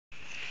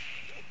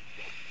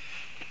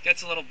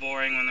Gets a little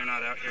boring when they're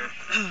not out here.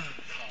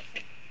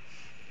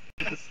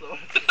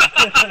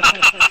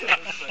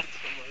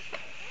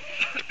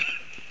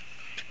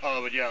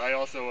 But yeah, I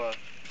also,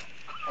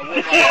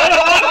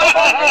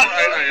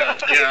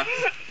 yeah.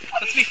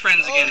 Let's be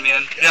friends again,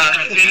 man. Yeah,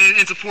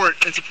 in support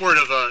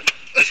of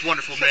this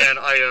wonderful man,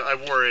 I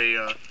wore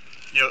a,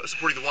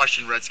 supporting the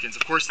Washington Redskins.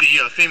 Of course, the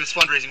famous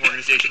fundraising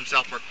organization from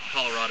South Park,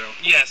 Colorado.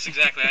 Yes,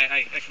 exactly.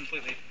 I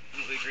completely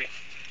agree.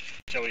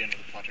 Shall we end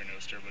with a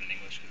paternoster, but in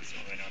English, because it's the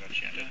only way I know how to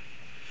chant it.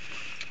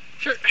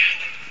 Sure.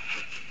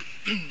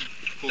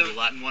 Cool, the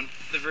Latin one.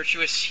 The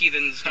virtuous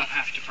heathens don't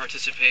have to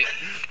participate,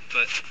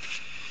 but...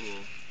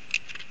 Cool.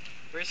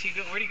 Where'd he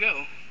go? I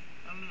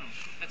don't know.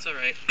 That's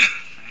alright.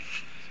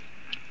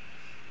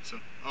 So,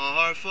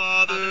 Our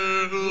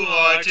Father, who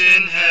art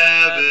in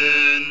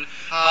heaven,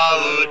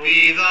 hallowed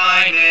be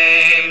thy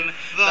name.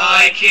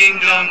 Thy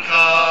kingdom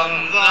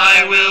come,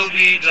 thy will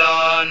be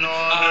done,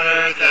 on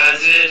earth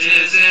as it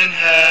is in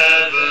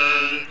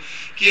heaven.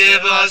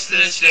 Give us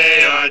this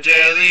day our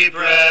daily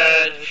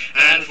bread,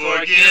 and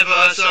forgive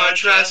us our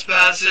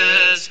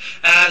trespasses,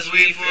 as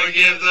we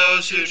forgive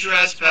those who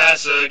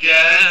trespass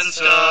against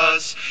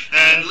us.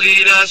 And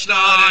lead us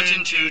not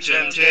into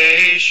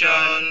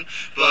temptation,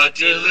 but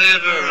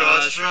deliver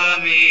us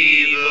from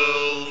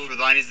evil. For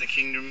thine is the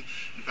kingdom,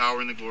 and power,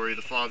 and the glory of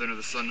the Father, and of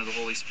the Son, and of the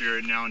Holy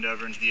Spirit, now and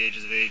ever, and to the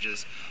ages of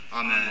ages.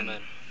 Amen.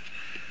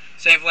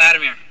 Saint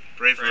Vladimir,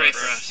 Pray for pray us.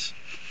 for us.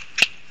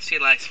 See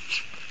you, guys.